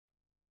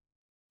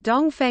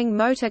Dongfeng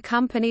Motor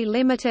Company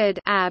Limited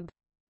 (AB.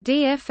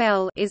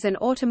 DFL) is an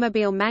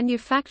automobile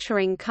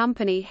manufacturing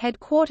company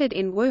headquartered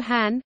in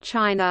Wuhan,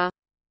 China.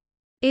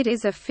 It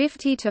is a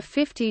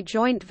 50-50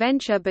 joint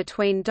venture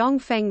between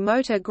Dongfeng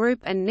Motor Group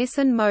and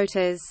Nissan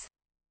Motors.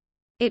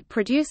 It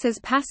produces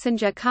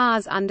passenger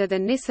cars under the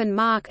Nissan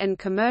mark and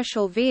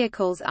commercial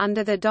vehicles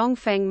under the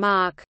Dongfeng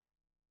mark.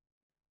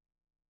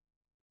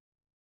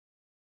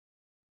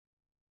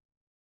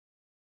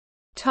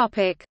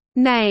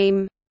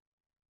 Name.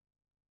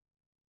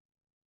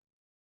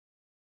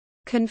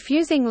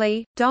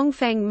 Confusingly,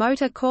 Dongfeng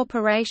Motor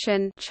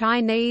Corporation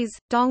 (Chinese: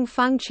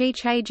 Dongfeng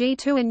Chichaiji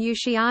and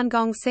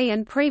Yuxiangongxi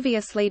and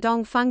previously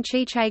Dongfeng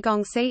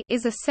Chichaigongxi)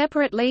 is a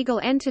separate legal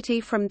entity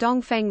from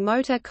Dongfeng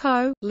Motor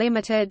Co.,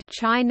 Limited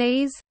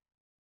 (Chinese: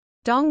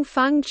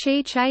 Dongfeng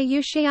Chichai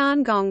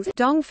Yuxiangongxi).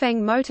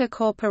 Dongfeng Motor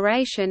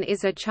Corporation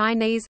is a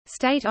Chinese,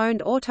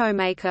 state-owned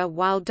automaker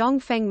while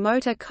Dongfeng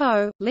Motor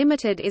Co.,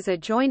 Limited is a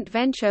joint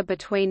venture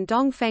between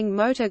Dongfeng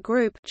Motor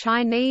Group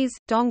 (Chinese: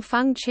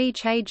 Dongfeng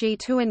Chichaiji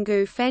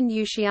Tuangu Fen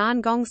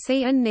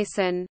Yuxiangongxi) and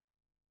Nissan.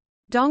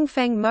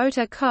 Dongfeng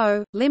Motor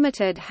Co.,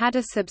 Limited had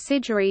a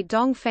subsidiary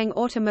Dongfeng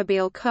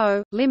Automobile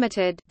Co.,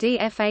 Limited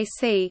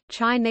 (DFAC),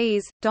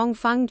 Chinese: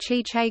 Dongfeng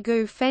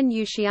Chichagu Fen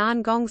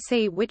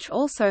Yuxiangongxi, which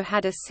also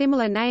had a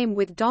similar name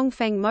with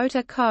Dongfeng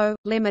Motor Co.,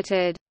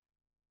 Limited.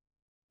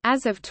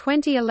 As of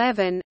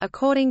 2011,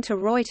 according to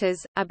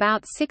Reuters,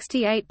 about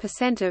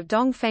 68% of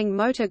Dongfeng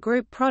Motor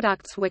Group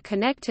products were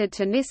connected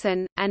to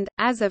Nissan, and,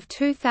 as of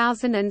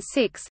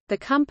 2006, the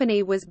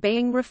company was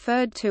being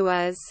referred to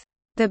as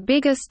the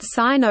biggest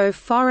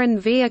Sino-foreign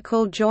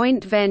vehicle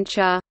joint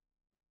venture.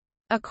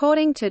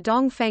 According to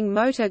Dongfeng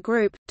Motor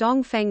Group,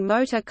 Dongfeng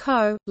Motor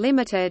Co.,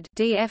 Limited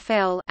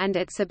 (DFL) and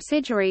its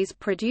subsidiaries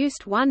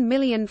produced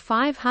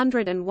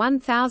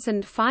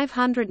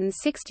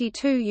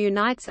 1,501,562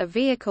 units of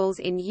vehicles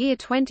in year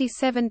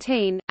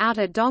 2017, out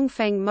of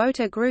Dongfeng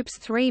Motor Group's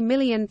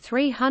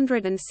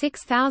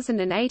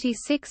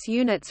 3,306,086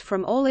 units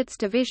from all its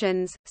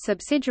divisions,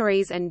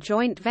 subsidiaries and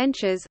joint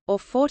ventures, or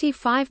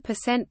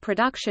 45%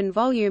 production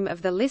volume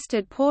of the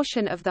listed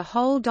portion of the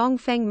whole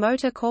Dongfeng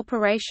Motor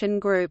Corporation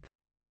Group.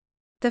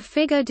 The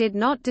figure did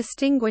not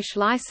distinguish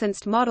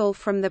licensed model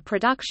from the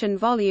production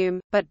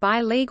volume, but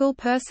by legal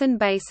person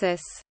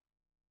basis.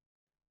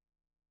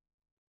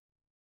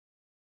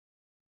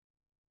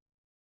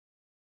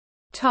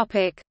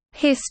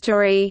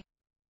 History.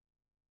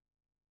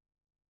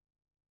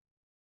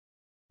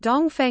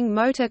 Dongfeng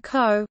Motor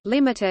Co.,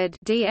 Limited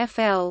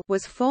 (DFL)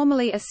 was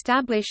formally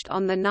established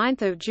on 9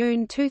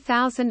 June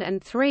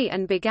 2003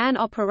 and began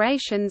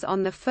operations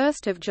on 1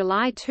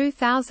 July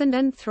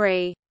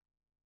 2003.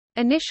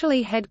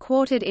 Initially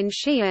headquartered in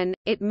Xi'an,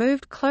 it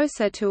moved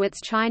closer to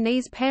its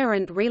Chinese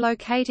parent,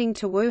 relocating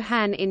to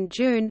Wuhan in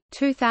June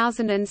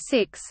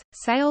 2006.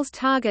 Sales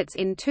targets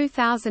in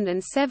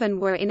 2007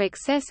 were in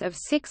excess of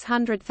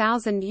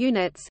 600,000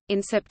 units.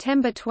 In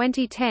September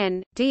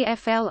 2010,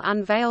 DFL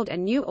unveiled a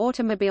new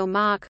automobile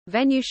mark,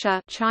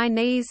 Venusia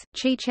 (Chinese: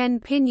 Chichen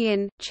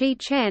Pinyin,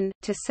 Chichen),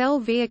 to sell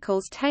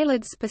vehicles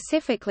tailored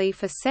specifically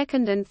for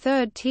second- and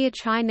third-tier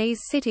Chinese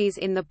cities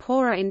in the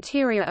poorer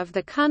interior of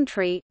the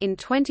country. In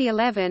 2011,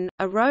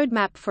 a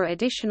roadmap for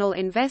additional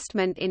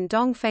investment in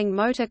Dongfeng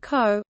Motor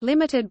Co.,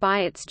 Limited by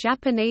its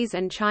Japanese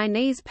and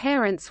Chinese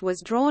parents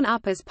was drawn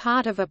up as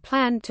part of a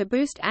plan to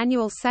boost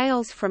annual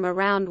sales from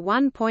around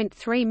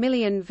 1.3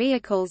 million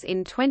vehicles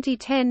in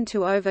 2010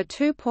 to over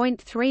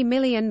 2.3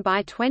 million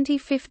by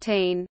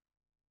 2015.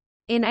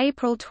 In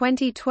April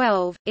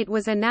 2012, it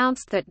was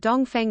announced that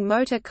Dongfeng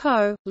Motor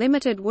Co.,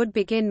 Limited would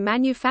begin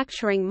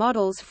manufacturing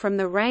models from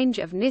the range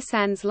of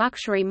Nissan's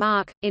luxury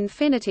mark,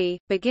 Infiniti,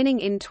 beginning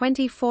in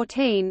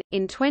 2014.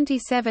 In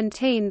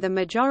 2017, the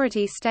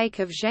majority stake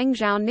of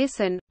Zhengzhou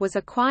Nissan was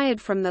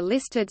acquired from the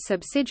listed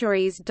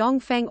subsidiaries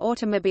Dongfeng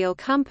Automobile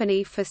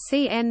Company for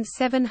CNY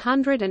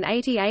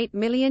 788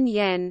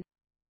 million.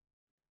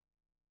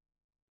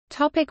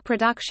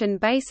 Production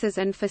bases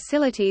and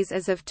facilities.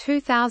 As of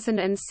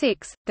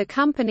 2006, the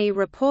company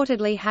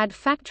reportedly had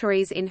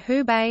factories in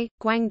Hubei,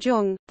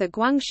 Guangzhou, the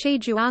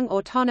Guangxi-Zhuang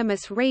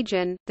Autonomous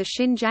Region, the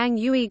Xinjiang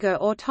Uyghur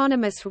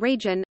Autonomous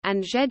Region,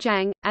 and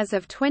Zhejiang. As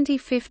of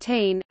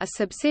 2015, a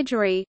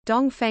subsidiary,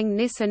 Dongfeng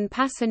Nissan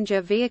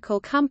Passenger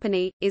Vehicle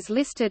Company, is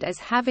listed as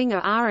having a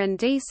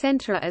R&D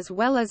center as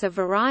well as a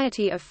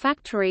variety of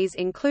factories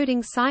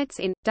including sites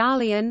in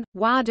Dalian,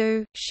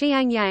 Huadu,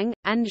 Xiangyang,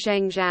 and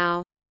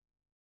Zhengzhou.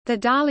 The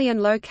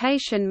Dalian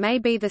location may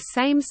be the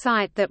same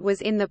site that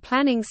was in the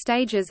planning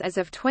stages as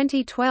of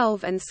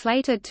 2012 and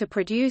slated to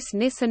produce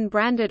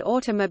Nissan-branded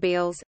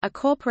automobiles. A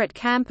corporate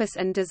campus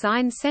and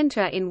design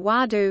center in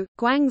Huadu,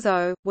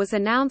 Guangzhou, was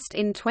announced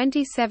in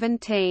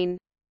 2017.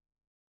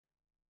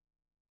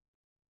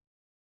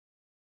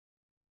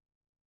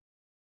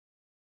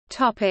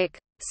 Topic: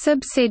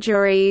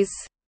 Subsidiaries.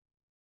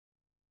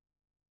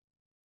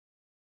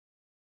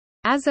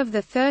 As of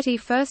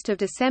 31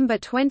 December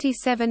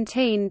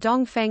 2017,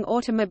 Dongfeng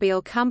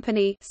Automobile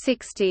Company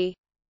 61%,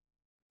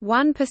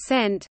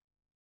 Zhengzhou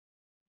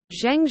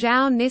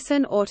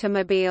Nissan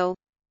Automobile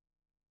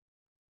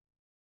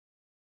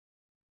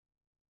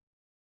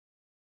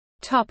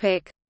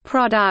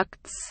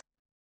Products.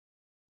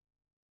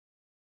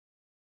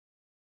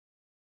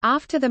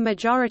 After the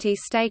majority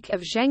stake of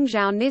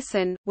Zhengzhou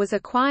Nissan was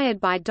acquired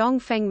by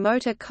Dongfeng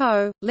Motor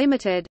Co.,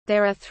 Limited,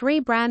 there are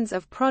 3 brands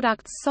of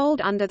products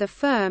sold under the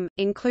firm,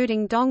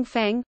 including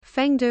Dongfeng,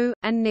 Fengdu,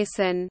 and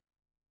Nissan.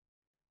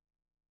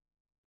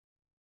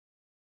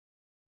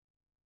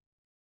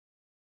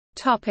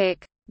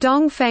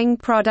 Dongfeng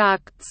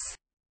products.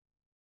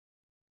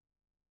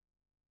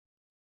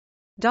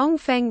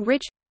 Dongfeng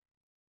Rich,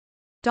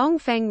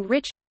 Dongfeng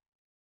Rich,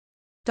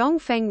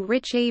 Dongfeng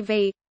Rich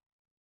EV,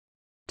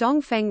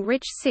 Dongfeng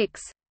Rich 6,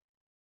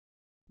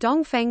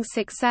 Dongfeng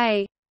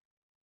 6A,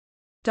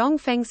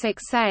 Dongfeng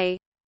 6A,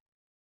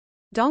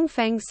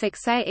 Dongfeng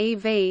 6A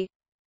EV,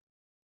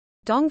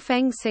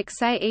 Dongfeng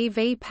 6A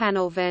EV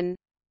Panelvan.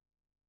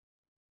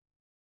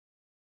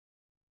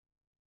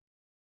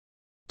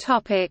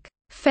 Topic: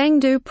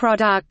 Fengdu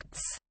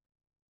products.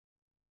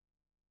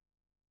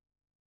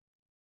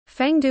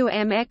 Fengdu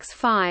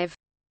MX-5,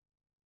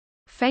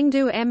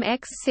 Fengdu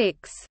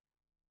MX-6.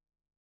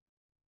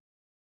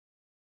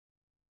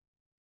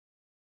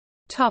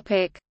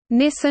 Topic: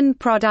 Nissan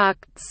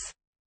products.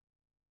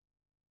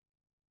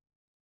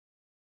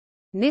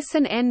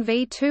 Nissan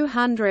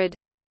NV200,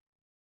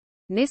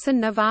 Nissan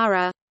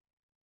Navara,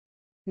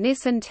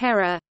 Nissan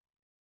Terra.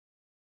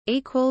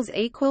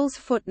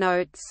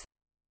 Footnotes